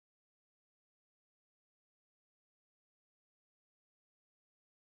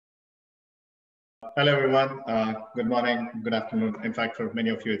Hello, everyone. Good morning, good afternoon. In fact, for many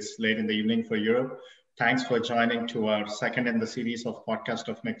of you, it's late in the evening for Europe. Thanks for joining to our second in the series of podcast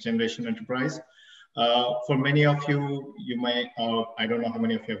of Next Generation Enterprise. For many of you, you may, I don't know how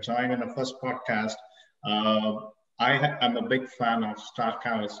many of you have joined in the first podcast. I'm a big fan of Star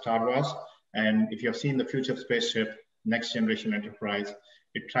Wars. And if you have seen the future spaceship, Next Generation Enterprise,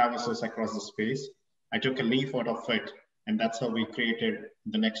 it traverses across the space. I took a leaf out of it, and that's how we created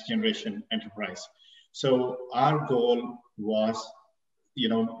the Next Generation Enterprise. So our goal was, we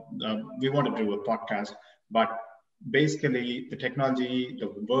want to do a podcast, but basically the technology,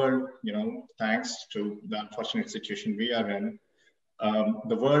 the world, thanks to the unfortunate situation we are in,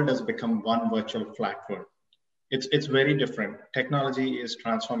 the world has become one virtual flat world. It's very different. Technology is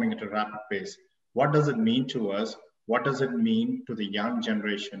transforming at a rapid pace. What does it mean to us? What does it mean to the young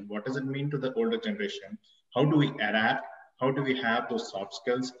generation? What does it mean to the older generation? How do we adapt? How do we have those soft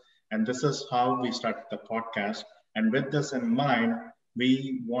skills? And this is how we started the podcast. And with this in mind,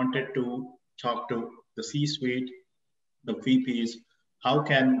 we wanted to talk to the C-suite, the VPs. How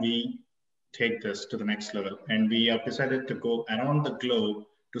can we take this to the next level? And we have decided to go around the globe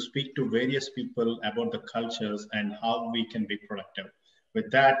to speak to various people about the cultures and how we can be productive. With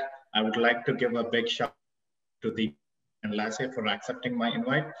that, I would like to give a big shout to Deepak and Lasse for accepting my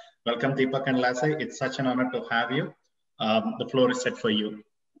invite. Welcome, Deepak and Lasse. It's such an honor to have you. The floor is set for you.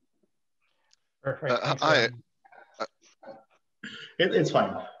 Perfect. It's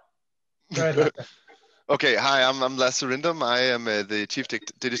fine. Go ahead. Okay, hi, I'm Lasse Rindom. I am the Chief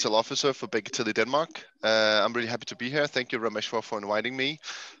Digital Officer for Baker Tilly Denmark. I'm really happy to be here. Thank you, Rameshwar, for inviting me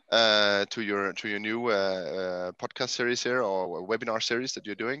to your new podcast series here, or webinar series that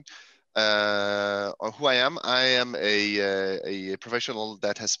you're doing. On who I am a professional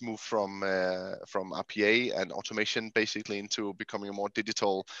that has moved from RPA and automation basically into becoming a more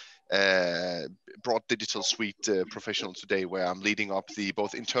digital, broad digital suite professional today, where I'm leading up the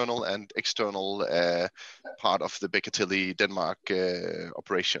both internal and external part of the Baker Tilly Denmark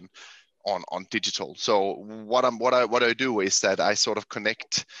operation on digital. So what I do is that I sort of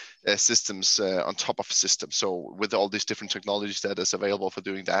connect systems on top of systems. So with all these different technologies that is available for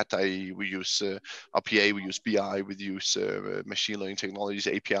doing that, we use RPA, we use BI, we use machine learning technologies,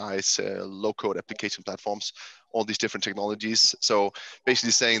 APIs, low code application platforms, all these different technologies. So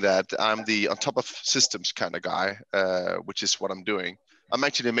basically saying that I'm the on top of systems kind of guy, which is what I'm doing. I'm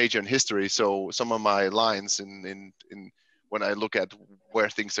actually a major in history, so some of my lines in when I look at where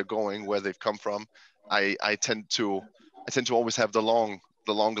things are going, where they've come from, I tend to always have the long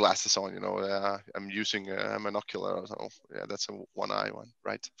glasses on. I'm using a monocular. So yeah, that's a one-eye one,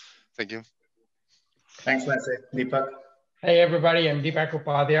 right? Thank you. Thanks, Lasse. Deepak. Hey everybody, I'm Deepak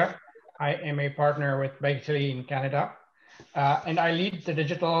Upadhaya. I am a partner with Baker Tilly in Canada, and I lead the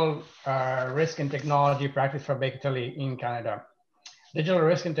digital risk and technology practice for Baker Tilly in Canada. Digital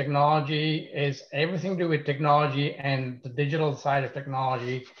risk and technology is everything to do with technology and the digital side of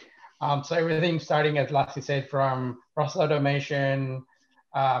technology. So everything starting, as Lasse said, from process automation,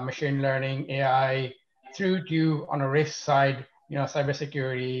 machine learning, AI, through to on a risk side,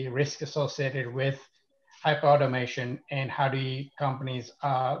 cybersecurity, risk associated with hyper automation, and how do companies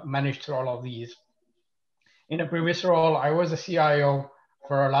manage through all of these. In a previous role, I was a CIO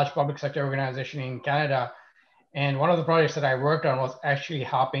for a large public sector organization in Canada. And one of the projects that I worked on was actually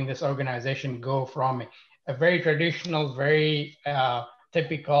helping this organization go from a very traditional, very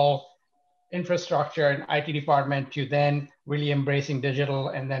typical infrastructure and IT department to then really embracing digital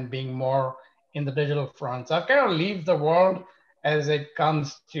and then being more in the digital front. So I've kind of leave the world as it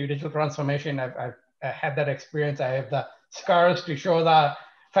comes to digital transformation. I've had that experience. I have the scars to show the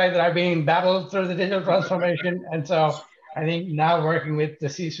fact that I've been battled through the digital transformation. And so I think now working with the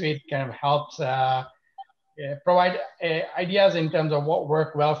C-suite kind of helps provide ideas in terms of what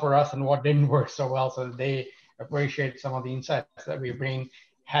worked well for us and what didn't work so well, so that they appreciate some of the insights that we bring,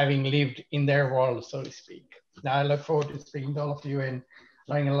 having lived in their world, so to speak. Now I look forward to speaking to all of you and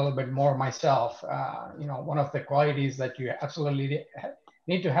learning a little bit more myself. One of the qualities that you absolutely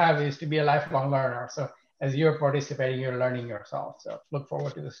need to have is to be a lifelong learner. So as you're participating, you're learning yourself. So look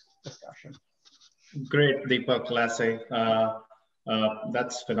forward to this discussion. Great, Deepak, Lasse.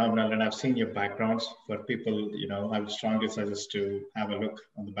 That's phenomenal, and I've seen your backgrounds. For people, I would strongly suggest to have a look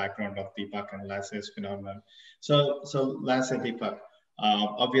on the background of Deepak and Lasse. Is phenomenal. So Lasse, Deepak,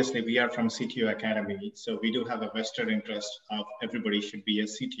 obviously we are from CTO Academy, so we do have a vested interest of everybody should be a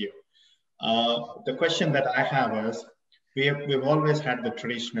CTO. The question that I have is, we've always had the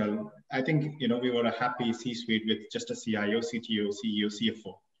traditional. I think we were a happy C-suite with just a CIO, CTO, CEO,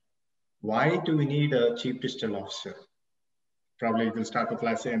 CFO. Why do we need a chief digital officer? Probably we'll start with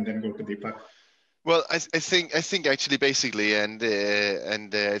Lasse and then go to Deepak. Well, I think actually basically, and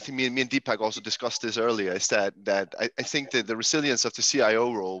I think me and Deepak also discussed this earlier, is that I think that the resilience of the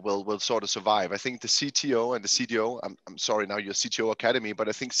CIO role will sort of survive. I think the CTO and the CDO. I'm sorry now you're CTO Academy, but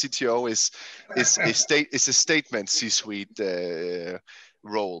I think CTO is a statement C-suite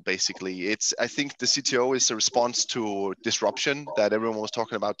role basically. I think the CTO is a response to disruption that everyone was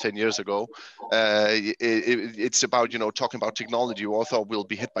talking about 10 years ago. It's about talking about technology. We all thought we'll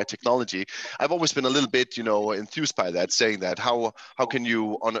be hit by technology. I've always been a little bit, enthused by that, saying that how could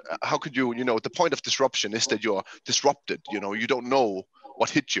you, the point of disruption is that you're disrupted. You don't know what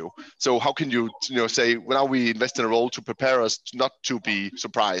hit you. So how can you, say, well, now we invest in a role to prepare us not to be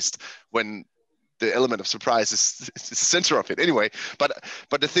surprised when the element of surprise is the center of it anyway. But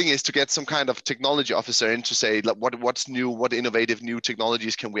the thing is to get some kind of technology officer in to say, like, what's new, what innovative new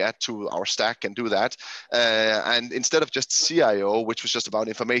technologies can we add to our stack and do that. And instead of just CIO, which was just about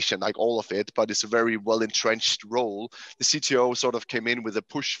information, like all of it, but it's a very well entrenched role, the CTO sort of came in with a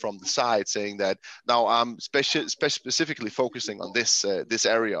push from the side saying that now I'm specifically focusing on this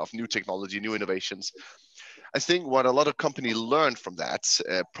area of new technology, new innovations. I think what a lot of companies learned from that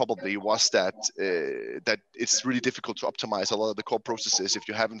probably was that it's really difficult to optimize a lot of the core processes if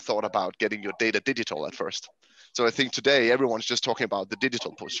you haven't thought about getting your data digital at first. So I think today everyone's just talking about the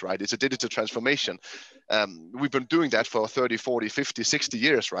digital push, right? It's a digital transformation. We've been doing that for 30, 40, 50, 60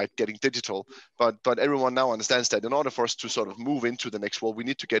 years, right? Getting digital. But everyone now understands that in order for us to sort of move into the next world, we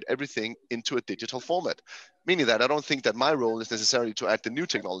need to get everything into a digital format. Meaning that I don't think that my role is necessarily to add the new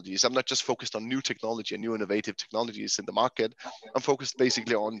technologies. I'm not just focused on new technology and new innovative technologies in the market. I'm focused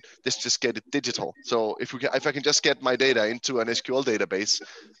basically on this, just get it digital. So if I can just get my data into an SQL database,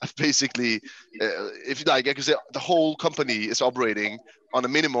 I've basically, if you like, I can say the whole company is operating on a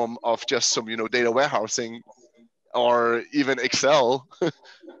minimum of just some, data warehousing or even Excel,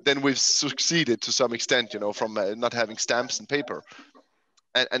 then we've succeeded to some extent, from not having stamps and paper.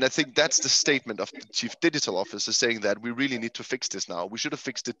 And I think that's the statement of the chief digital officer, saying that we really need to fix this now. We should have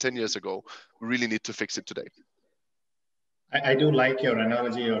fixed it 10 years ago. We really need to fix it today. I do like your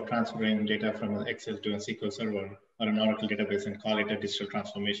analogy of transferring data from an Excel to a SQL Server or an Oracle database and call it a digital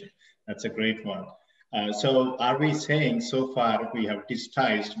transformation. That's a great one. So are we saying so far we have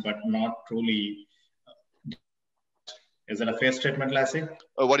digitized but not truly? Is that a fair statement, Lasse?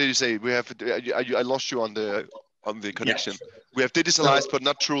 What did you say? We have. I lost you on the connection. Yeah. We have digitalized, but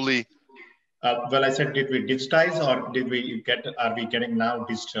not truly. Well, I said, did we digitize or are we getting now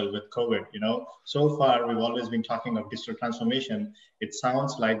digital with COVID? So far we've always been talking of digital transformation. It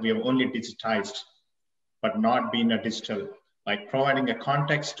sounds like we have only digitized, but not been a digital, like providing a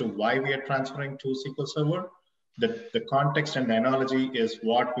context to why we are transferring to SQL Server. The context and the analogy is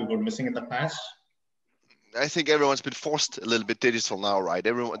what we were missing in the past. I think everyone's been forced a little bit digital now, right?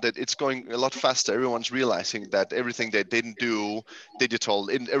 That it's going a lot faster. Everyone's realizing that everything they didn't do digital,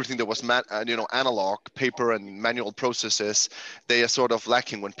 everything that was analog, paper and manual processes, they are sort of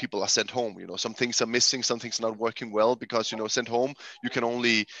lacking when people are sent home. Some things are missing, some things are not working well because sent home you can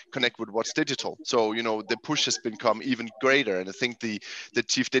only connect with what's digital. So the push has become even greater, and I think the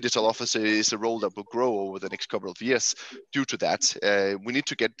chief digital officer is a role that will grow over the next couple of years due to that. We need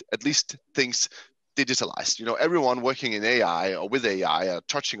to get at least things digitalized. Everyone working in AI or with AI are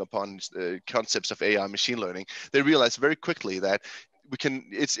touching upon concepts of AI, machine learning. They realize very quickly that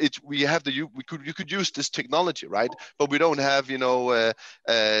you could use this technology, right? But we don't have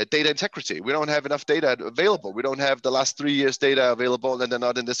data integrity. We don't have enough data available. We don't have the last 3 years data available, and they're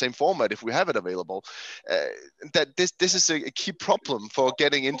not in the same format if we have it available. That this is a key problem for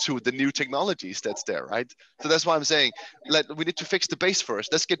getting into the new technologies that's there, right? So that's why I'm saying we need to fix the base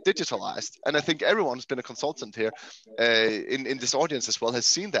first. Let's get digitalized. And I think everyone's been a consultant here in this audience as well has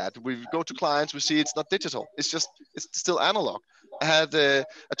seen that. We go to clients, we see it's not digital. It's still analog. I had a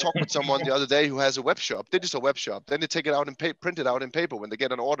talk with someone the other day who has a web shop, digital web shop. Then they take it out and print it out in paper when they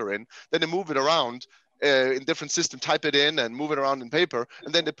get an order in. Then they move it around in different systems, type it in and move it around in paper.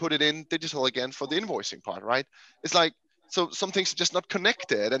 And then they put it in digital again for the invoicing part, right? It's like, so some things are just not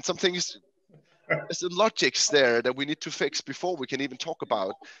connected, and some things, there's the logics there that we need to fix before we can even talk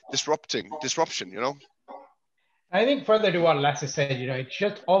about disruption, I think further to what Lasse said, it's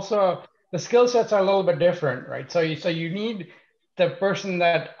just also the skill sets are a little bit different, right? So you need the person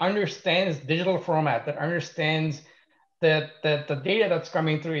that understands digital format, that understands that the data that's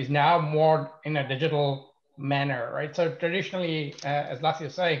coming through is now more in a digital manner, right? So traditionally, as Lasse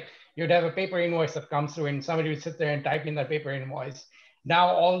was saying, you'd have a paper invoice that comes through and somebody would sit there and type in that paper invoice. Now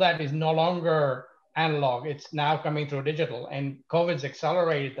all that is no longer analog. It's now coming through digital, and COVID's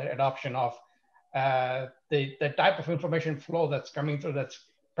accelerated the adoption of the type of information flow that's coming through that's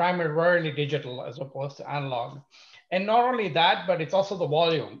primarily digital as opposed to analog. And not only that, but it's also the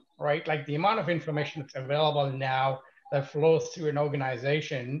volume, right? Like the amount of information that's available now that flows through an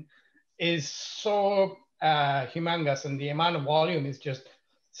organization is so humongous, and the amount of volume is just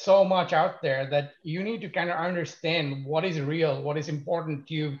so much out there that you need to kind of understand what is real, what is important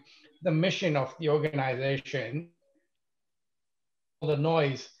to you, the mission of the organization, the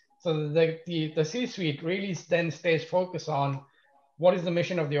noise, so that the C-suite really then stays focused on what is the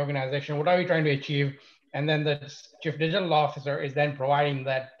mission of the organization, what are we trying to achieve, and then the chief digital officer is then providing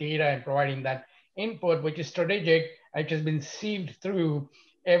that data and providing that input, which is strategic, which has been sieved through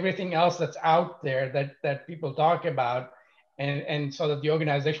everything else that's out there that people talk about, and so that the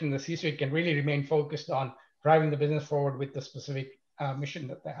organization and the C-suite can really remain focused on driving the business forward with the specific mission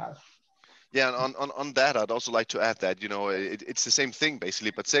that they have. Yeah, and on that, I'd also like to add that, it's the same thing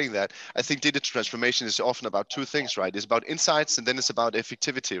basically, but saying that, I think digital transformation is often about two things, right? It's about insights, and then it's about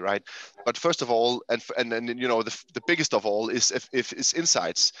effectivity, right? But first of all, and the biggest of all is if it's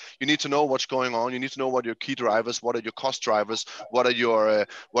insights. You need to know what's going on. You need to know what are your key drivers, what are your cost drivers, what are your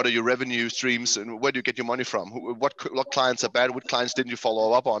revenue streams, and where do you get your money from? What clients are bad, what clients didn't you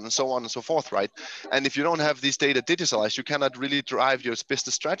follow up on, and so on and so forth, right? And if you don't have these data digitalized, you cannot really drive your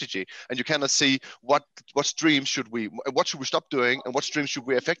business strategy, and you cannot see what streams should we stop doing, and what streams should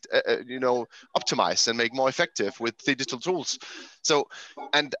we optimize and make more effective with digital tools. So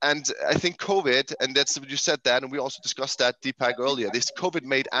and I think COVID, and that's what you said that, and we also discussed that, Deepak, earlier, this COVID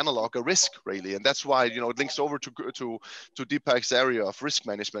made analog a risk, really, and that's why it links over to Deepak's area of risk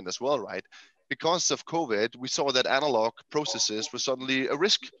management as well, right? Because of COVID, we saw that analog processes were suddenly a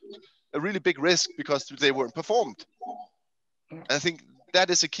risk, a really big risk, because they weren't performed. I think that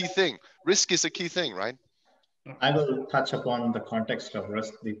is a key thing. Risk is a key thing, right? I will touch upon the context of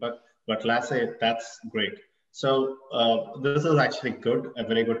risk, Deepak, but Lasse, that's great. So this is actually good, a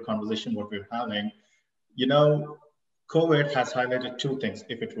very good conversation what we're having. COVID has highlighted two things,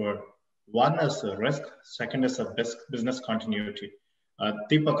 if it were. One is a risk, second is a business continuity.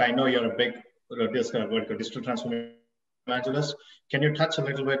 Deepak, I know you're a big digital transformation evangelist. Can you touch a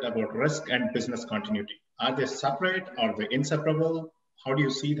little bit about risk and business continuity? Are they separate? Are they inseparable? How do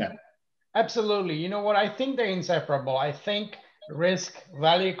you see that? Absolutely. You know what? I think they're inseparable. I think risk,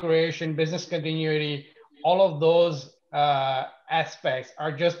 value creation, business continuity, all of those aspects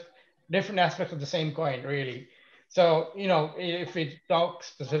are just different aspects of the same coin, really. So, if we talk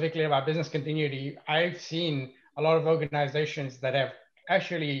specifically about business continuity, I've seen a lot of organizations that have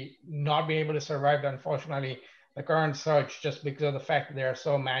actually not been able to survive, unfortunately, the current surge, just because of the fact that they're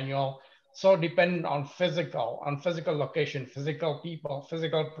so manual, so dependent on physical location, physical people,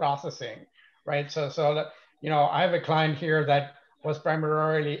 physical processing, right? So I have a client here that was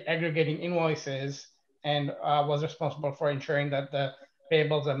primarily aggregating invoices and was responsible for ensuring that the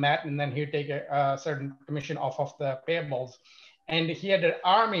payables are met, and then he'd take a certain commission off of the payables. And he had an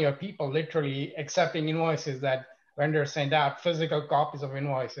army of people literally accepting invoices that vendors sent out, physical copies of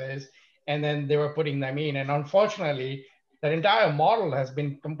invoices, and then they were putting them in. And unfortunately, that entire model has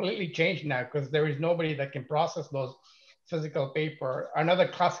been completely changed now, because there is nobody that can process those physical paper. Another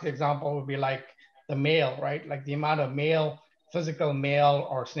classic example would be like the mail, right? Like the amount of mail, physical mail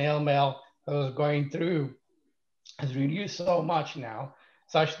or snail mail that was going through has reduced so much now,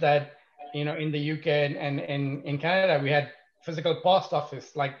 such that, in the UK and in Canada, we had physical post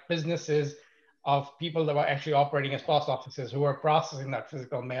office, like businesses of people that were actually operating as post offices who were processing that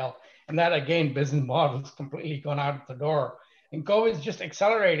physical mail. And that, again, business model has completely gone out the door. And COVID's just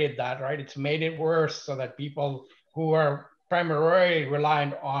accelerated that, right? It's made it worse, so that people who are primarily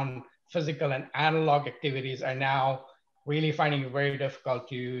reliant on physical and analog activities are now really finding it very difficult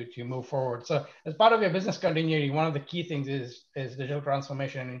to move forward. So as part of your business continuity, one of the key things is digital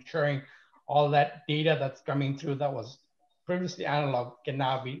transformation, and ensuring all that data that's coming through that was previously analog can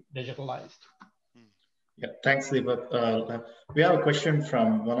now be digitalized. Yeah, thanks, Deepak. We have a question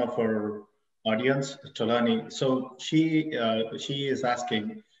from one of our audience, Tolani. So she is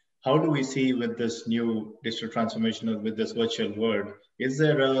asking, how do we see with this new digital transformation or with this virtual world? Is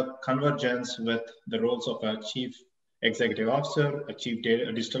there a convergence with the roles of a chief executive officer, a chief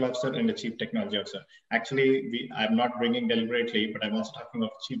digital officer, and a chief technology officer? Actually, I'm not bringing deliberately, but I'm also talking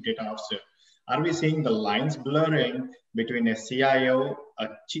of chief data officer. Are we seeing the lines blurring between a CIO,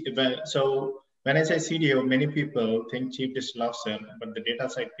 so when I say CDO, many people think chief digital officer, but the data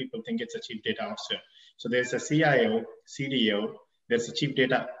side people think it's a chief data officer. So there's a CIO, CDO, there's a chief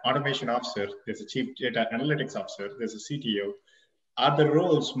data automation officer, there's a chief data analytics officer, there's a CTO. Are the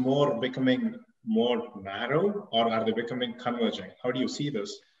roles becoming more narrow, or are they becoming converging? How do you see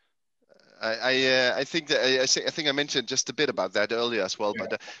this? I think that I think I mentioned just a bit about that earlier as well. Yeah.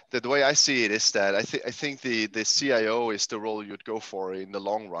 But the way I see it is that I think the CIO is the role you'd go for in the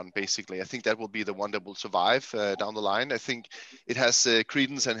long run. Basically, I think that will be the one that will survive down the line. I think it has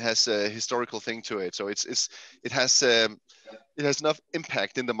credence and has a historical thing to it. So it has. It has enough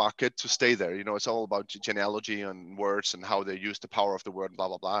impact in the market to stay there. You know, it's all about genealogy and words and how they use the power of the word, blah,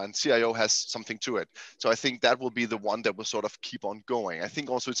 blah, blah. And CIO has something to it. So I think that will be the one that will sort of keep on going. I think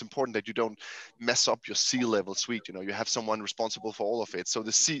also it's important that you don't mess up your C-level suite. You know, you have someone responsible for all of it. So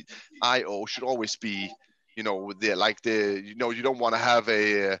the CIO should always be, you know, you don't want to have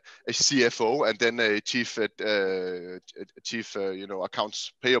a CFO and then a chief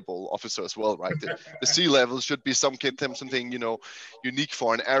accounts payable officer as well, right? The C level should be something, you know, unique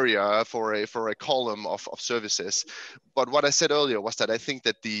for an area, for a column of services. But what I said earlier was that I think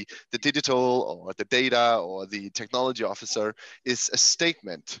that the digital or the data or the technology officer is a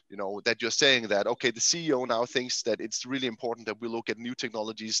statement, you know, that you're saying that, okay, the CEO now thinks that it's really important that we look at new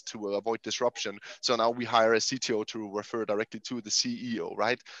technologies to avoid disruption. So now we hire a CTO to refer directly to the CEO,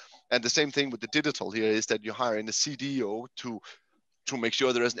 right? And the same thing with the digital here is that you hire in a CDO to make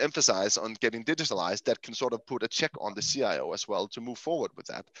sure there is an emphasis on getting digitalized that can sort of put a check on the CIO as well to move forward with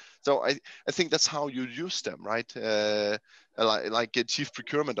that. So I think that's how you use them, right? Like chief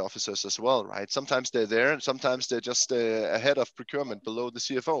procurement officers as well, right? Sometimes they're there and sometimes they're just a head of procurement below the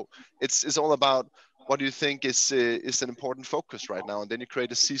CFO. It's all about what do you think is an important focus right now, and then you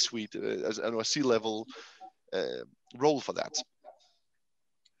create a C-suite or a C-level role for that.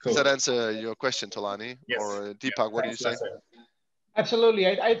 Cool. Does that answer your question, Tolani? Yes. Or Deepak, what do you say? Absolutely.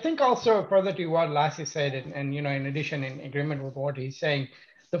 I think also further to what Lasse said, and you know, in addition, in agreement with what he's saying,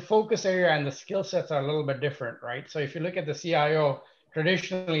 the focus area and the skill sets are a little bit different, right? So if you look at the CIO,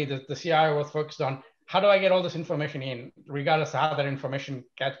 traditionally the CIO was focused on how do I get all this information in, regardless of how that information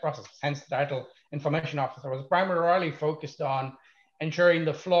gets processed. Hence the title information officer was primarily focused on ensuring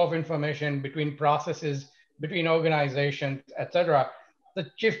the flow of information between processes, between organizations, et cetera. The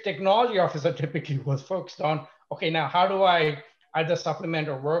chief technology officer typically was focused on, okay, now how do I either supplement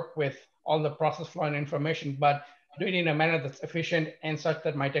or work with all the process flow and information, but do it in a manner that's efficient and such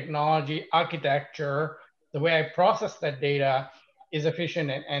that my technology architecture, the way I process that data is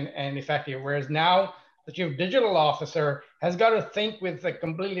efficient and effective. Whereas now the chief digital officer has got to think with a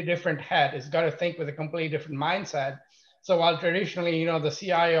completely different head, has got to think with a completely different mindset. So while traditionally, you know, the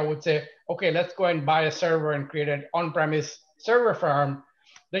CIO would say, okay, let's go and buy a server and create an on-premise server farm,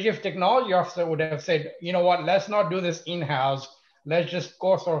 the chief technology officer would have said, you know what, let's not do this in-house. Let's just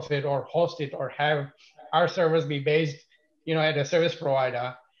co-source it or host it or have our servers be based, you know, at a service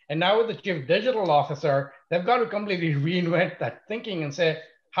provider. And now with the chief digital officer, they've got to completely reinvent that thinking and say,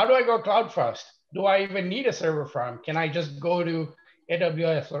 how do I go cloud first? Do I even need a server farm? Can I just go to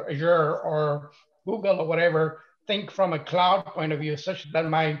AWS or Azure or Google or whatever, think from a cloud point of view such that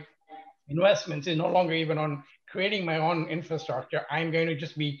my investments is no longer even on creating my own infrastructure. I'm going to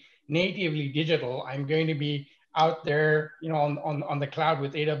just be natively digital. I'm going to be out there, you know, on the cloud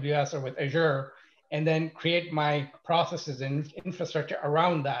with AWS or with Azure, and then create my processes and infrastructure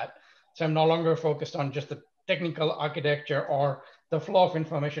around that. So I'm no longer focused on just the technical architecture or the flow of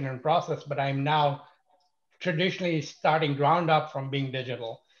information and process, but I'm now traditionally starting ground up from being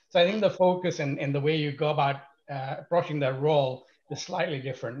digital. So I think the focus and the way you go about approaching that role is slightly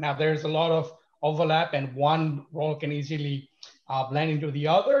different. Now there's a lot of overlap and one role can easily blend into the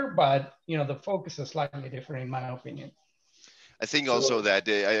other, but you know, the focus is slightly different in my opinion. I think also that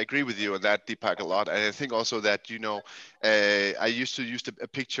I agree with you on that, Deepak, a lot. And I think also that, you know, I used to use a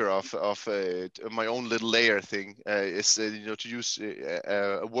picture of my own little layer thing is, you know, to use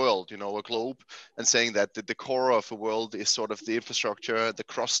a world, you know, a globe, and saying that the core of a world is sort of the infrastructure, the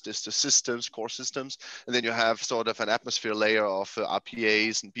crust is the systems, core systems, and then you have sort of an atmosphere layer of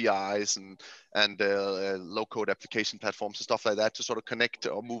RPAs and BIs and low-code application platforms and stuff like that to sort of connect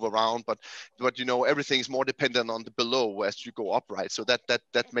or move around. But you know, everything is more dependent on the below as you go up, right? So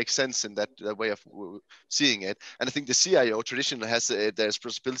that makes sense in that way of seeing it. And I think the CIO traditionally has the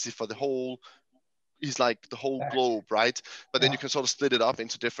responsibility for the whole. He's like the whole globe, right? But then you can sort of split it up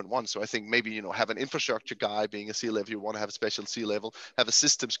into different ones. So I think maybe, you know, have an infrastructure guy being a C-level, you want to have a special C-level, have a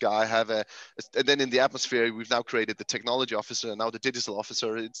systems guy, and then in the atmosphere, we've now created the technology officer and now the digital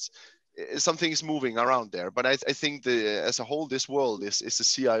officer. Something's moving around there. But I think as a whole, this world is a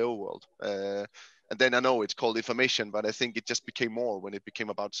CIO world. And then I know it's called information, but I think it just became more when it became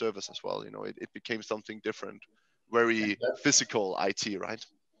about service as well. You know, it became something different, very physical IT, right?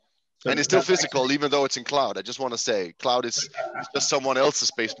 So and it's still physical, actually, even though it's in cloud. I just want to say, cloud is just someone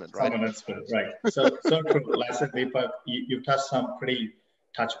else's basement, right? Someone else's, right. So true. Lasse, Deepak, you've touched some pretty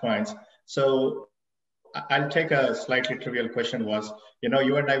touch points. So I'll take a slightly trivial question was,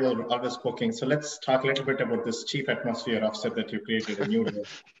 you and I were always poking. So let's talk a little bit about this chief atmosphere officer that you created, a new role.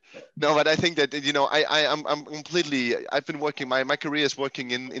 No, but I think that I'm completely. I've been working. My career is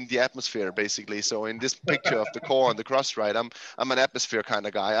working in the atmosphere basically. So in this picture of the core and the crust, right? I'm an atmosphere kind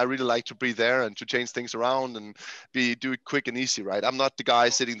of guy. I really like to breathe there and to change things around and do it quick and easy, right? I'm not the guy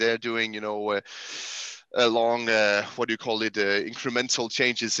sitting there doing long what do you call it, incremental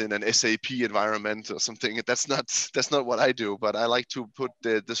changes in an SAP environment or something. That's not what I do. But I like to put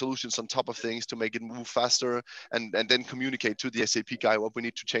the solutions on top of things to make it move faster and then communicate to the SAP guy what we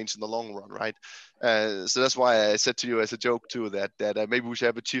need to change in the long run, right? So that's why I said to you as a joke too that maybe we should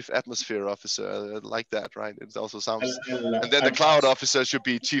have a chief atmosphere officer like that, right? It also sounds. And then the cloud officer should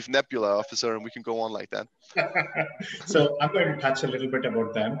be chief nebula officer, and we can go on like that. So I'm going to touch a little bit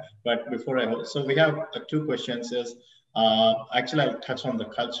about them, but before so we have two questions. Is actually I'll touch on the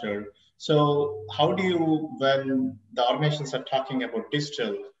culture. So how do you, when the organizations are talking about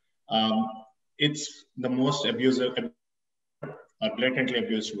digital, it's the most abusive or blatantly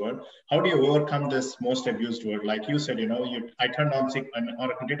abused word. How do you overcome this most abused word? Like you said, I turned on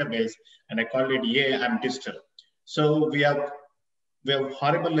Oracle database and I called it, yeah, I'm digital. So we have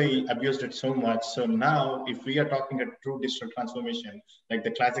horribly abused it so much. So now if we are talking a true digital transformation, like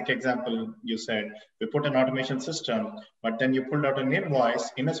the classic example you said, we put an automation system, but then you pulled out an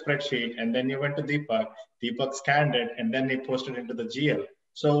invoice in a spreadsheet and then you went to Deepak scanned it, and then he posted into the GL.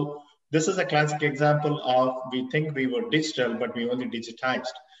 So this is a classic example of, we think we were digital, but we only digitized.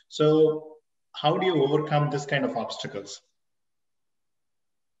 So how do you overcome this kind of obstacles?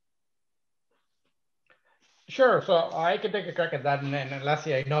 Sure. So I can take a crack at that, and Lasse,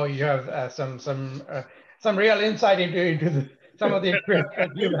 I know you have some real insight into some of the experience that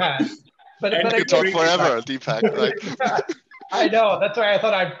you've had. But you could talk forever, Deepak, right? I know. That's why I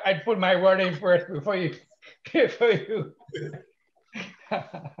thought I'd put my word in first before you.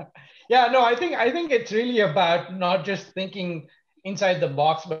 Yeah. No. I think it's really about not just thinking inside the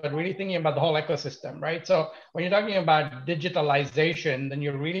box, but really thinking about the whole ecosystem, right? So when you're talking about digitalization, then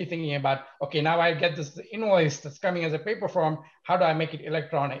you're really thinking about, okay, now I get this invoice that's coming as a paper form, how do I make it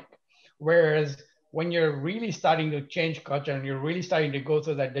electronic? Whereas when you're really starting to change culture and you're really starting to go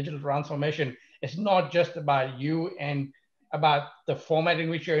through that digital transformation, it's not just about you and about the format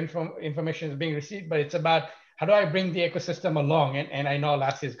in which your information is being received, but it's about how do I bring the ecosystem along? And I know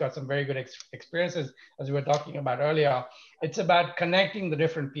Lasse's got some very good experiences, as we were talking about earlier. It's about connecting the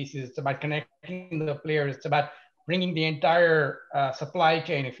different pieces. It's about connecting the players. It's about bringing the entire supply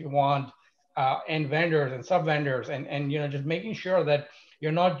chain, if you want, and vendors and sub-vendors, and just making sure that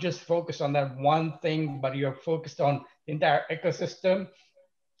you're not just focused on that one thing, but you're focused on the entire ecosystem.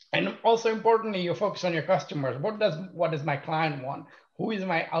 And also importantly, you focus on your customers. What does my client want? Who is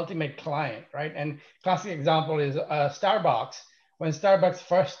my ultimate client, right? And classic example is Starbucks. When Starbucks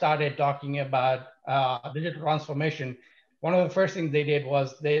first started talking about digital transformation, one of the first things they did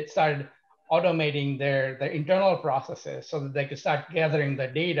was they started automating their internal processes so that they could start gathering the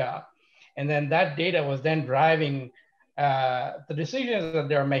data. And then that data was then driving the decisions that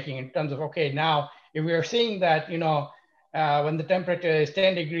they're making in terms of, okay, now if we are seeing that, when the temperature is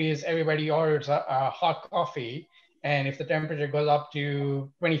 10 degrees, everybody orders a hot coffee. And if the temperature goes up to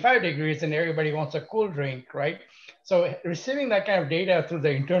 25 degrees, then everybody wants a cool drink, right? So receiving that kind of data through the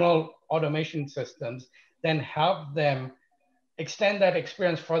internal automation systems then help them extend that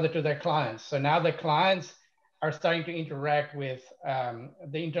experience further to their clients. So now the clients are starting to interact with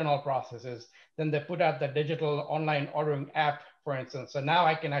the internal processes. Then they put out the digital online ordering app, for instance. So now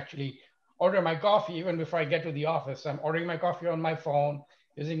I can actually order my coffee even before I get to the office. I'm ordering my coffee on my phone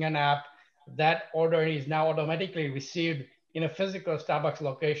using an app. That order is now automatically received in a physical Starbucks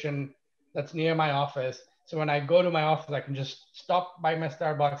location that's near my office. So when I go to my office, I can just stop by my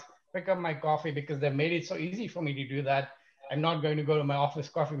Starbucks, pick up my coffee, because they made it so easy for me to do that. I'm not going to go to my office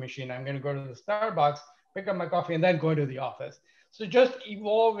coffee machine. I'm going to go to the Starbucks, pick up my coffee, and then go to the office. So just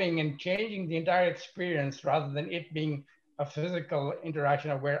evolving and changing the entire experience rather than it being a physical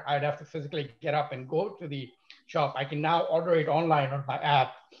interaction of where I'd have to physically get up and go to the shop. I can now order it online on my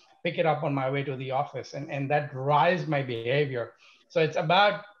app, pick it up on my way to the office, and that drives my behavior. So it's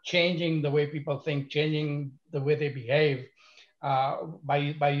about changing the way people think, changing the way they behave by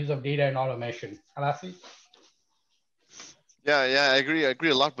use of data and automation. Lasse? Yeah, I agree. I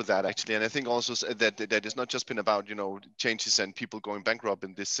agree a lot with that actually, and I think also that it's not just been about changes and people going bankrupt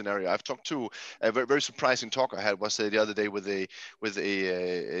in this scenario. I've talked to a very, very surprising talk I had was the other day with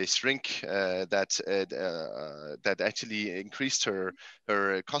a shrink that actually increased her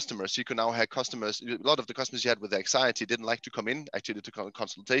customers. You can now have customers. A lot of the customers you had with anxiety didn't like to come in actually to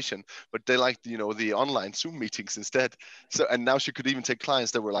consultation, but they liked the online Zoom meetings instead. So and now she could even take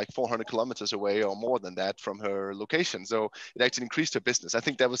clients that were like 400 kilometers away or more than that from her location. So it actually increased her business. I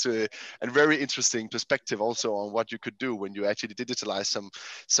think that was a very interesting perspective also on what you could do when you actually digitalize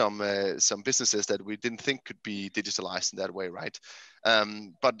some businesses that we didn't think could be digitalized in that way, right?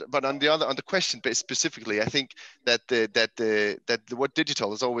 But on the question specifically, I think that the word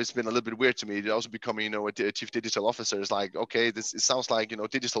digital has always been a little bit weird to me. It also becoming a chief digital officer is like, okay, this it sounds like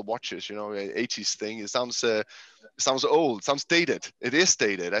digital watches, 80s thing. It sounds old, sounds dated. It is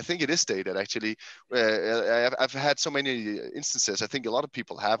dated. I think it is dated actually. I've had so many instances. I think a lot of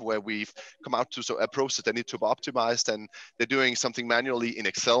people have where we've come out to a process that need to be optimized, and they're doing something manually in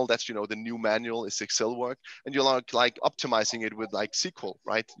Excel. That's the new manual is Excel work, and you're like optimizing it with like SQL,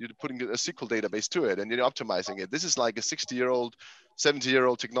 right? You're putting a SQL database to it, and you're optimizing it. This is like a 60-year-old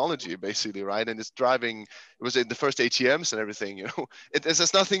 70-year-old technology basically, right? And it's driving. It was in the first ATMs and everything.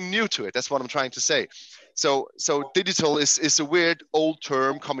 There's nothing new to it. That's what I'm trying to say. So digital is a weird old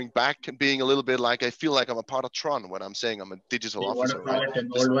term coming back and being a little bit like I feel like I'm a part of Tron when I'm saying I'm a digital You want to officer, call right? it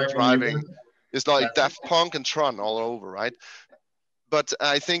an Just old wine in driving. US? It's like That's it. Daft Punk and Tron all over, right? But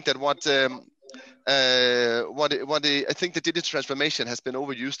I think that I think the digital transformation has been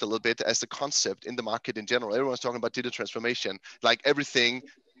overused a little bit as a concept in the market in general. Everyone's talking about digital transformation, like everything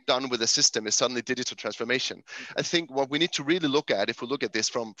done with a system is suddenly digital transformation. I think what we need to really look at, if we look at this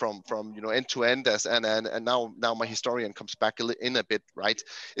from end to end, as and now my historian comes back in a bit, right,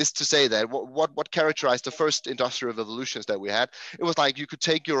 is to say that what characterized the first industrial revolutions that we had, it was like you could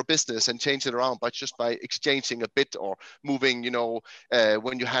take your business and change it around, but just by exchanging a bit or moving,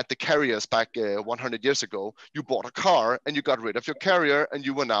 when you had the carriers back 100 years ago, you bought a car and you got rid of your carrier and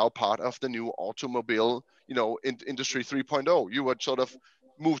you were now part of the new automobile, industry 3.0. You were sort of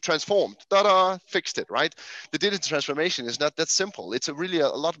transformed, fixed it, right? The digital transformation is not that simple. It's really a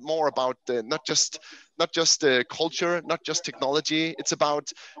lot more about not just culture, not just technology. It's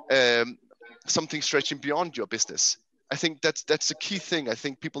about something stretching beyond your business. I think that's the key thing. I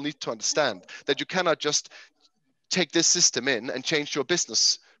think people need to understand that you cannot just take this system in and change your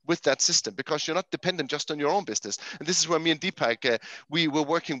business with that system, because you're not dependent just on your own business. And this is where me and Deepak, we were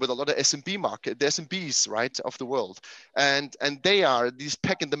working with a lot of SMB market, the SMBs, right, of the world. And they are these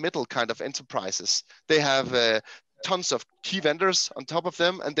peck in the middle kind of enterprises. They have tons of key vendors on top of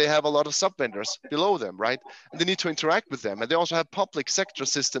them, and they have a lot of sub vendors below them, right? And they need to interact with them. And they also have public sector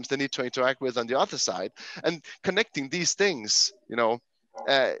systems they need to interact with on the other side. And connecting these things,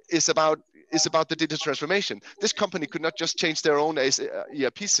 is about the digital transformation. This company could not just change their own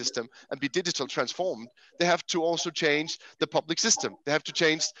ERP system and be digital transformed. They have to also change the public system. They have to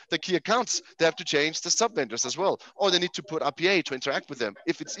change the key accounts. They have to change the sub vendors as well. Or they need to put RPA to interact with them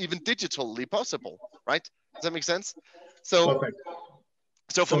if it's even digitally possible, right? Does that make sense? So Perfect.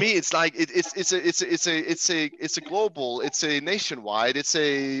 so for So me, it's like it's a global, it's a nationwide,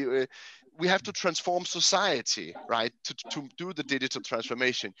 we have to transform society, right? To do the digital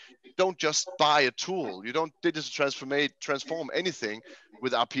transformation. You don't just buy a tool. You don't digital transform anything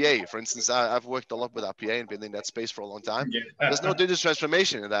with RPA. For instance, I've worked a lot with RPA and been in that space for a long time. yeah. There's no digital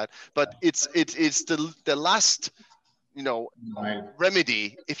transformation in that, but it's the last, you know, Right.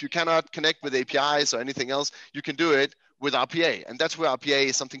 remedy. If you cannot connect with APIs or anything else, you can do it with RPA. And that's where RPA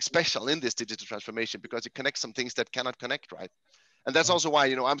is something special in this digital transformation, because it connects some things that cannot connect, right? And that's also why,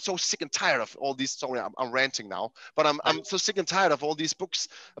 I'm so sick and tired of all these, sorry, I'm ranting now, but I'm so sick and tired of all these books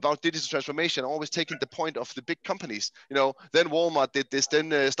about digital transformation, always taking the point of the big companies, then Walmart did this,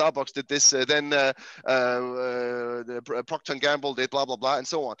 then Starbucks did this, then Procter & Gamble did blah, blah, blah, and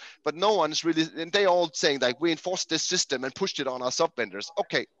so on. But no one's really, and they all saying like, we enforced this system and pushed it on our sub vendors.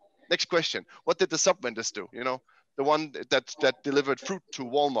 Okay, next question. What did the sub vendors do, The one that delivered fruit to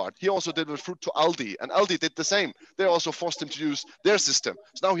Walmart, he also delivered fruit to Aldi, and Aldi did the same. They also forced him to use their system.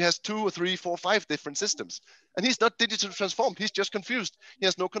 So now he has 2 or 3, 4, 5 different systems, and he's not digitally transformed. He's just confused. He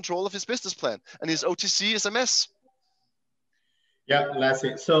has no control of his business plan, and his OTC is a mess. Yeah,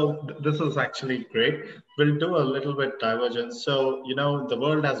 Lassie. So this is actually great. We'll do a little bit divergence. So, the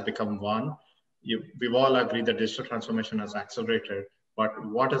world has become one. We've all agreed that digital transformation has accelerated. But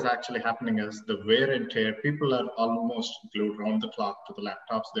what is actually happening is the wear and tear. People are almost glued around the clock to the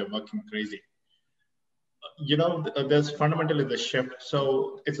laptops. They're working crazy. There's fundamentally the shift.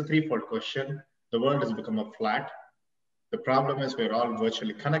 So it's a threefold question. The world has become a flat. The problem is we're all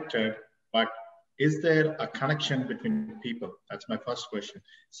virtually connected, but is there a connection between people? That's my first question.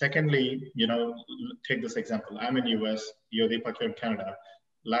 Secondly, take this example. I'm in US, you're Deepak, you're in Canada.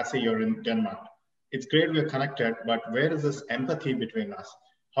 Lasse, you're in Denmark. It's great we're connected, but where is this empathy between us?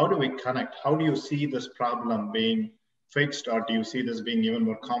 How do we connect? How do you see this problem being fixed, or do you see this being even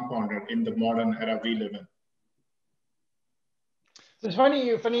more compounded in the modern era we live in? So it's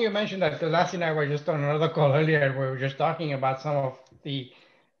funny you mentioned that, because Lassie and I were just on another call earlier, and we were just talking about some of the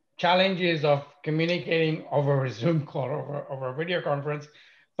challenges of communicating over a Zoom call, over a video conference,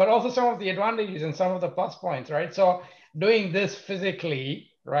 but also some of the advantages and some of the plus points, right? So doing this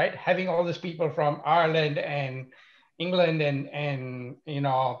physically, right? Having all these people from Ireland and England and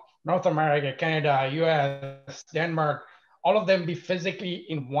North America, Canada, US, Denmark, all of them be physically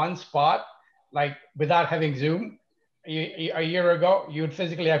in one spot, like without having Zoom. A year ago, you would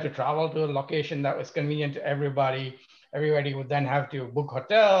physically have to travel to a location that was convenient to everybody. Everybody would then have to book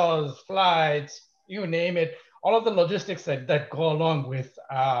hotels, flights, you name it, all of the logistics that go along with,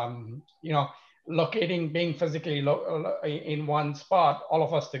 locating, being physically in one spot, all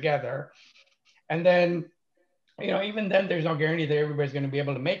of us together. And then, even then there's no guarantee that everybody's going to be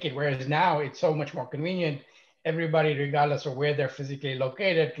able to make it. Whereas now it's so much more convenient. Everybody, regardless of where they're physically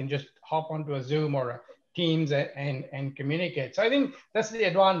located, can just hop onto a Zoom or a Teams and communicate. So I think that's the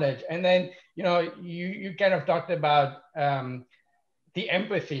advantage. And then, you kind of talked about the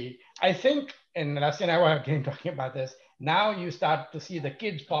empathy. I think, and Lassie and I were again talking about this, now you start to see the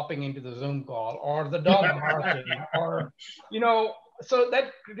kids popping into the Zoom call, or the dog barking, or, so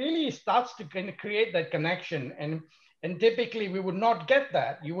that really starts to kind of create that connection. And typically we would not get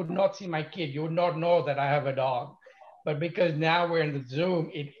that. You would not see my kid. You would not know that I have a dog. But because now we're in the Zoom,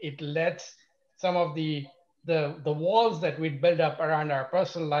 it lets some of the walls that we'd built up around our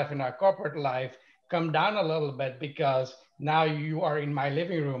personal life and our corporate life come down a little bit, because now you are in my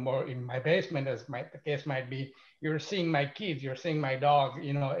living room or in my basement, as the case might be. You're seeing my kids, you're seeing my dog.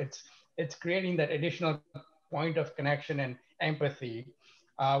 It's creating that additional point of connection and empathy,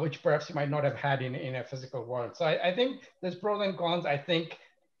 which perhaps you might not have had in a physical world. So I think there's pros and cons. I think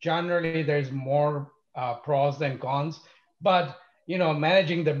generally there's more pros than cons, but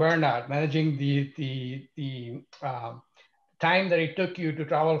managing the burnout, managing the time that it took you to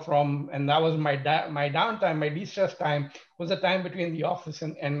travel from, and that was my downtime, my de-stress time was the time between the office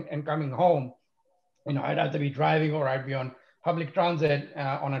and coming home. I'd either be driving or I'd be on public transit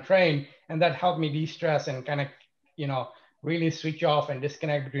on a train, and that helped me de-stress and kind of, really switch off and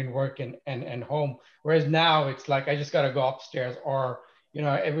disconnect between work and home. Whereas now it's like, I just got to go upstairs, or,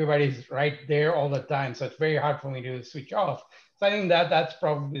 everybody's right there all the time. So it's very hard for me to switch off. So I think that's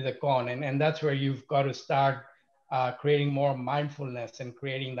probably the con. And that's where you've got to start creating more mindfulness and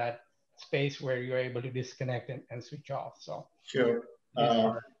creating that space where you're able to disconnect and switch off. So sure.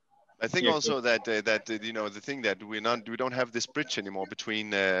 I think also that the thing that we don't have this bridge anymore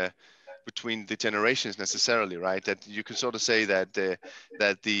between the generations necessarily, right? That you can sort of say that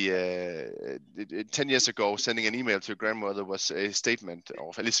 10 years ago, sending an email to a grandmother was a statement,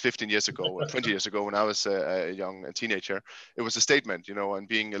 or at least 15 years ago, or 20 years ago, when I was a teenager, it was a statement, and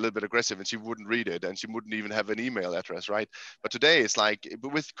being a little bit aggressive, and she wouldn't read it, and she wouldn't even have an email address, right? But today it's like,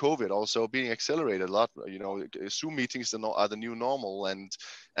 with COVID also being accelerated a lot, Zoom meetings are the new normal, and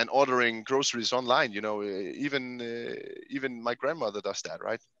ordering groceries online, even my grandmother does that,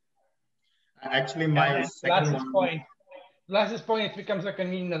 right? Actually, my second one. Lasse's point, it becomes so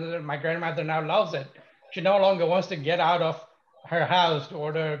convenient that my grandmother now loves it. She no longer wants to get out of her house to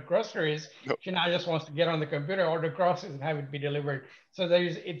order groceries. Nope. She now just wants to get on the computer, order groceries, and have it be delivered. So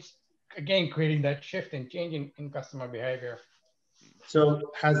it's again creating that shift and change in customer behavior. So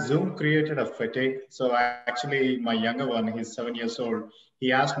has Zoom created a fatigue? So actually, my younger one, he's 7 years old.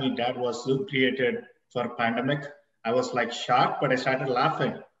 He asked me, Dad, was Zoom created for a pandemic? I was like shocked, but I started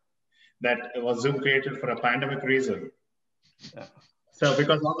laughing that it was Zoom created for a pandemic reason. Yeah. So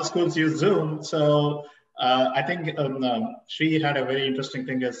because all the schools use Zoom, so I think Sri had a very interesting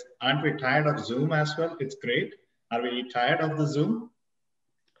thing is, aren't we tired of Zoom as well? It's great. Are we tired of the Zoom?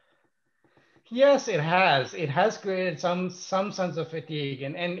 Yes, it has. It has created some sense of fatigue,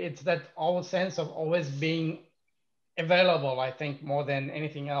 and it's that whole sense of always being available, I think, more than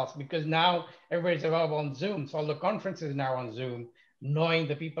anything else, because now everybody's available on Zoom. So all the conferences now on Zoom, knowing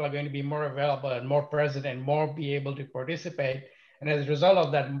the people are going to be more available and more present and more be able to participate. And as a result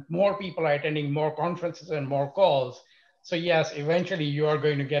of that, more people are attending more conferences and more calls. So yes, eventually you are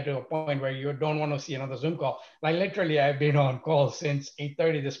going to get to a point where you don't want to see another Zoom call. Like literally, I've been on calls since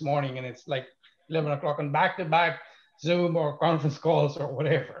 8:30 this morning, and it's like 11 o'clock on back-to-back Zoom or conference calls or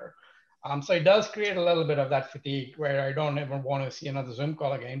whatever. So it does create a little bit of that fatigue where I don't ever want to see another Zoom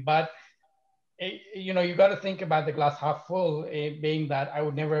call again. But you know, you got to think about the glass half full, being that I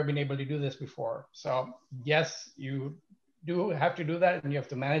would never have been able to do this before. So yes, you do have to do that, and you have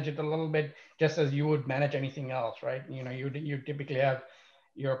to manage it a little bit, just as you would manage anything else, right? You know, you typically have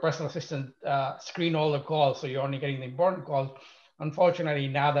your personal assistant screen all the calls, so you're only getting the important calls. Unfortunately,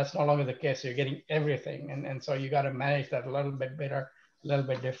 now that's no longer the case. So you're getting everything, and so you got to manage that a little bit better, a little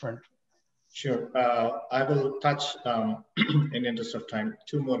bit different. Sure. I will touch, in interest of time,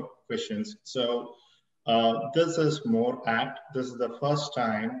 two more questions. So this is more apt. This is the first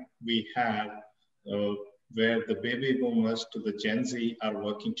time we have where the baby boomers to the Gen Z are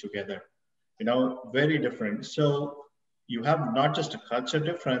working together. You know, very different. So you have not just a culture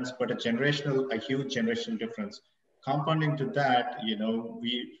difference, but a huge generational difference. Compounding to that, you know,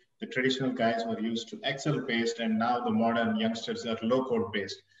 the traditional guys were used to Excel based, and now the modern youngsters are low code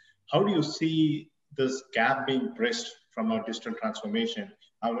based. How do you see this gap being bridged from our digital transformation?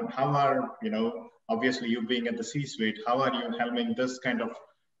 How are, you know, obviously you being at the C-suite, how are you helming this kind of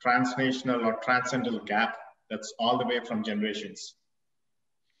transnational or transcendental gap that's all the way from generations?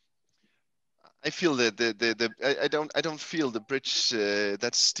 I feel that I don't feel the bridge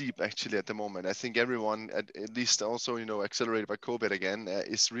that steep actually at the moment. I think everyone, at least also, you know, accelerated by COVID again,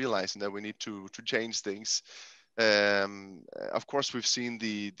 is realizing that we need to change things. Of course, we've seen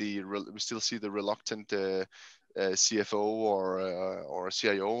we still see the reluctant CFO or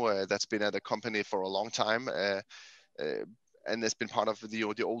CIO that's been at a company for a long time. And that's been part of the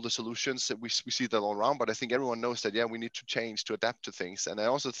older solutions. We see that all around, but I think everyone knows that, yeah, we need to change to adapt to things. And I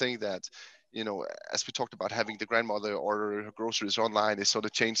also think that, you know, as we talked about, having the grandmother order her groceries online is sort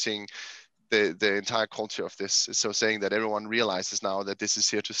of changing the entire culture of this. So saying that everyone realizes now that this is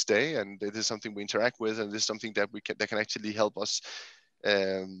here to stay, and this is something we interact with, and this is something that that can actually help us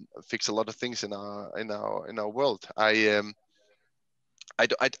fix a lot of things in our world. I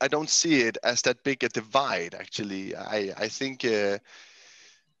don't see it as that big a divide. Actually, I think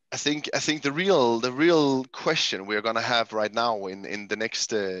I think the real question we're going to have right now in the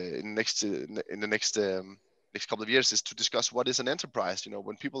next next couple of years is to discuss what is an enterprise. You know,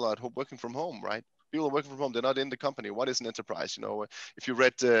 when people are working from home, right? People are working from home; they're not in the company. What is an enterprise? You know, if you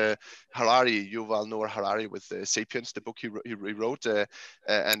read Harari, Yuval Noah Harari with *Sapiens*, the book he wrote,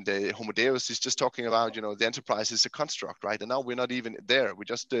 and Homo Deus is just talking about, you know, the enterprise is a construct, right? And now we're not even there. We're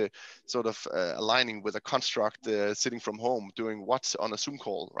just sort of aligning with a construct, sitting from home, doing what on a Zoom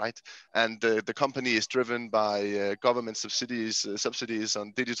call, right? And the company is driven by government subsidies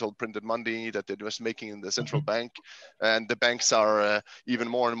on digital printed money that they're just making in the central bank, and the banks are even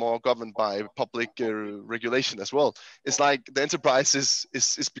more and more governed by public regulation as well. It's like the enterprise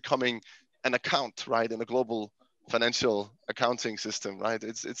is becoming an account, right, in a global financial accounting system, right?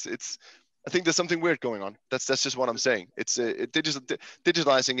 It's I think there's something weird going on. That's just what I'm saying. It's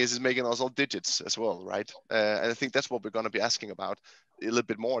digitalizing is making us all digits as well, right? And I think that's what we're going to be asking about a little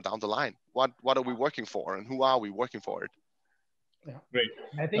bit more down the line. What are we working for, and who are we working for it? Yeah, great.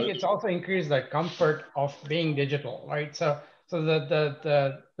 I think it's also increased the comfort of being digital, right? So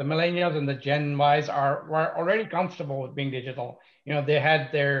the millennials and the Gen Ys were already comfortable with being digital. You know, they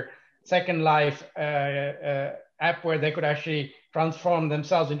had their Second Life app where they could actually transform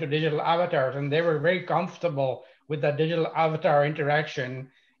themselves into digital avatars, and they were very comfortable with that digital avatar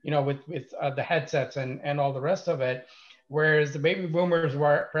interaction, you know, with the headsets and all the rest of it. Whereas the baby boomers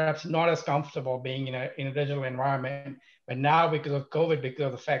were perhaps not as comfortable being in a digital environment. But now, because of COVID, because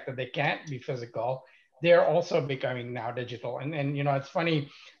of the fact that they can't be physical, they're also becoming now digital. And you know, it's funny,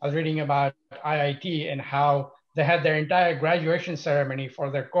 I was reading about IIT and how they had their entire graduation ceremony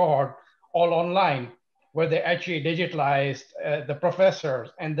for their cohort all online, where they actually digitalized the professors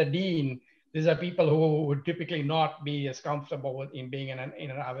and the dean. These are people who would typically not be as comfortable with in being in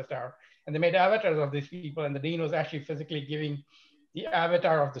an avatar. And they made avatars of these people, and the dean was actually physically giving the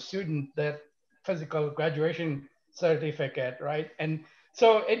avatar of the student that physical graduation certificate, right? And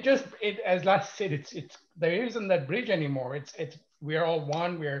so as Lasse said, it's there isn't that bridge anymore. It's we're all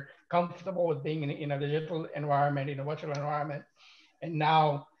one. We're comfortable with being in a digital environment, in a virtual environment, and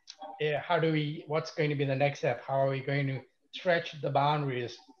now what's going to be the next step? How are we going to stretch the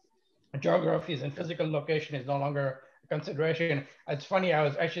boundaries? Geographies and physical location is no longer a consideration. It's funny, I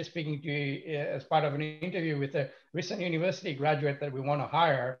was actually speaking to as part of an interview with a recent university graduate that we want to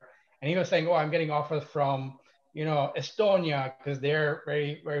hire, and he was saying, "Oh, I'm getting offers from, you know, Estonia because they're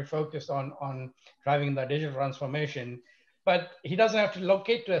very focused on driving the digital transformation." But he doesn't have to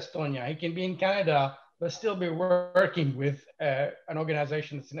locate to Estonia. He can be in Canada, but still be working with an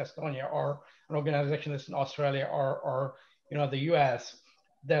organization that's in Estonia or an organization that's in Australia or you know, the US.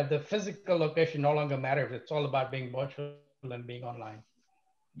 the physical location no longer matters. It's all about being virtual and being online.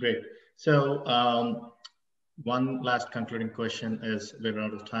 Great. So one last concluding question is, we're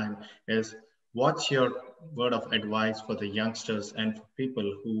out of time, is what's your word of advice for the youngsters and for people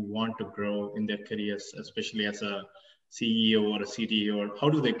who want to grow in their careers, especially as a CEO or a CTO, or how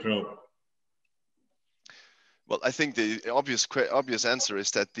do they grow? Well, I think the obvious answer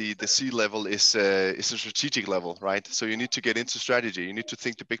is that the C level is a strategic level, right? So you need to get into strategy. You need to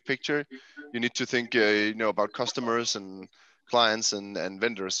think the big picture. You need to think, about customers and clients and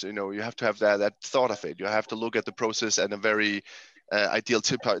vendors. You have to have that thought of it. You have to look at the process in a very ideal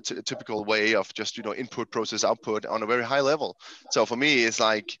typical way of just input, process, output on a very high level. So for me, it's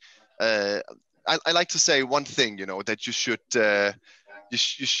like I like to say one thing, that you should. You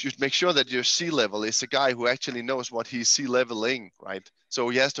should make sure that your C level is a guy who actually knows what he's C leveling, right? So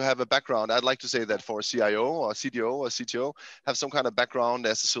he has to have a background. I'd like to say that for a CIO or CDO or CTO, have some kind of background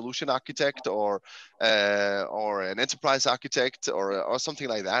as a solution architect or an enterprise architect or something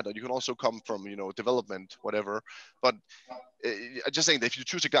like that. Or you can also come from development, whatever. But I'm just saying that if you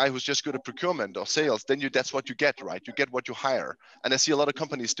choose a guy who's just good at procurement or sales, then that's what you get, right? You get what you hire. And I see a lot of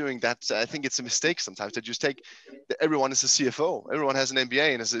companies doing that. I think it's a mistake sometimes that just take everyone is a CFO. Everyone has an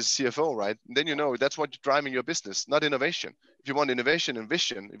MBA and is a CFO, right? And then that's what you're driving your business, not innovation. If you want innovation and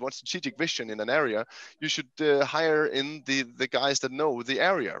vision, if you want strategic vision in an area, you should hire in the guys that know the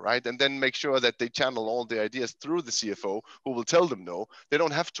area, right? And then make sure that they channel all the ideas through the CFO, who will tell them no. They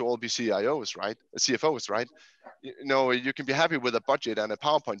don't have to all be CIOs, right? CFOs, right? You can be happy with a budget and a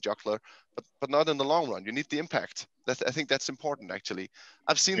PowerPoint juggler, but not in the long run. You need the impact. I think that's important, actually.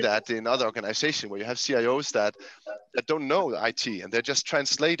 I've seen that in other organizations where you have CIOs that don't know IT and they're just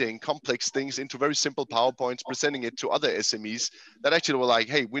translating complex things into very simple PowerPoints, presenting it to other SMEs that actually were like,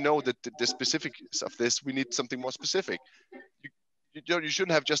 hey, we know that the specifics of this, we need something more specific. You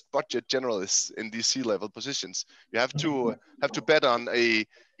shouldn't have just budget generalists in these C-level positions. You have to bet on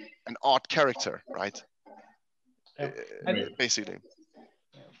an odd character, right? Basically.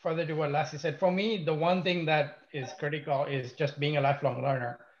 Further to what Lasse said, for me, the one thing that is critical is just being a lifelong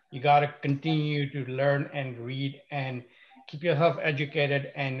learner. You got to continue to learn and read and keep yourself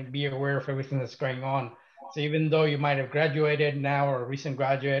educated and be aware of everything that's going on. So even though you might have graduated now or a recent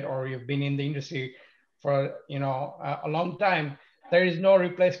graduate, or you've been in the industry for a long time, there is no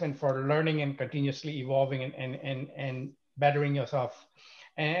replacement for learning and continuously evolving and bettering yourself.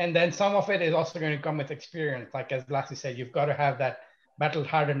 And then some of it is also going to come with experience. Like as Lasse said, you've got to have that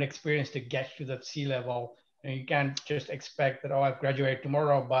battle-hardened experience to get to the C level. And you can't just expect that, oh, I've graduated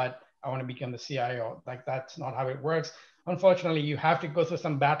tomorrow, but I want to become the CIO. Like that's not how it works. Unfortunately, you have to go through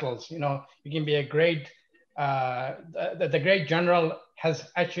some battles. You can be a great, the great general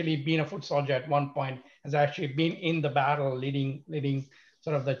has actually been a foot soldier at one point, has actually been in the battle, leading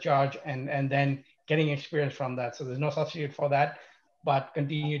sort of the charge and then getting experience from that. So there's no substitute for that. But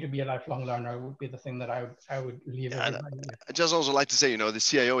continue to be a lifelong learner would be the thing that I would leave everybody with. I just also like to say, the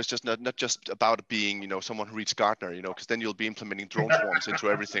CIO is just not just about being, someone who reads Gartner, because then you'll be implementing drone swarms into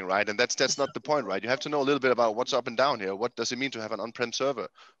everything, right? And that's not the point, right? You have to know a little bit about what's up and down here. What does it mean to have an on-prem server?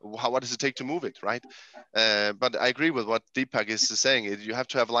 What does it take to move it, right? But I agree with what Deepak is saying. You have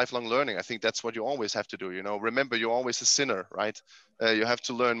to have lifelong learning. I think that's what you always have to do. Remember, you're always a sinner, right? You have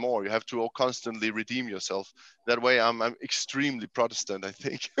to learn more. You have to constantly redeem yourself. That way, I'm extremely Protestant, I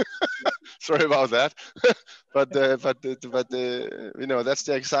think. Sorry about that, but that's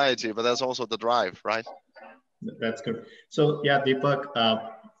the anxiety, but that's also the drive, right? That's good. So yeah,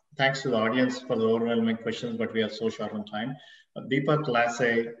 Deepak, thanks to the audience for the overwhelming questions, but we are so short on time. Deepak,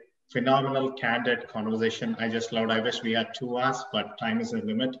 Lasse, phenomenal, candid conversation. I just loved. I wish we had 2 hours, but time is a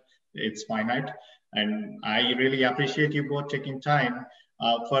limit. It's finite. And I really appreciate you both taking time.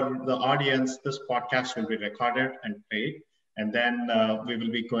 For the audience, this podcast will be recorded and played. And then we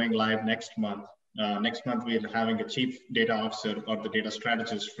will be going live next month. Next month, we're having a chief data officer or the data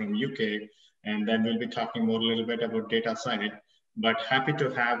strategist from UK. And then we'll be talking more a little bit about data side. But happy to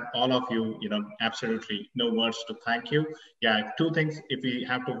have all of you, absolutely no words to thank you. Yeah, 2 things, if we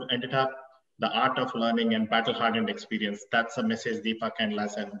have to end it up, the art of learning and battle-hardened experience. That's a message Deepak and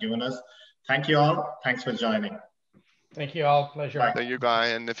Lasse have given us. Thank you all. Thanks for joining. Thank you all. Pleasure. Bye. Thank you, Guy.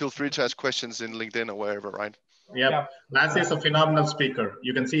 And feel free to ask questions in LinkedIn or wherever, right? Yep. Lasse is a phenomenal speaker.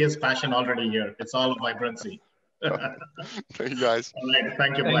 You can see his passion already here. It's all vibrancy. Thank you, guys. All right.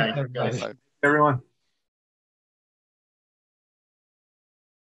 Thank you. Bye. Thanks, Bye. Everyone.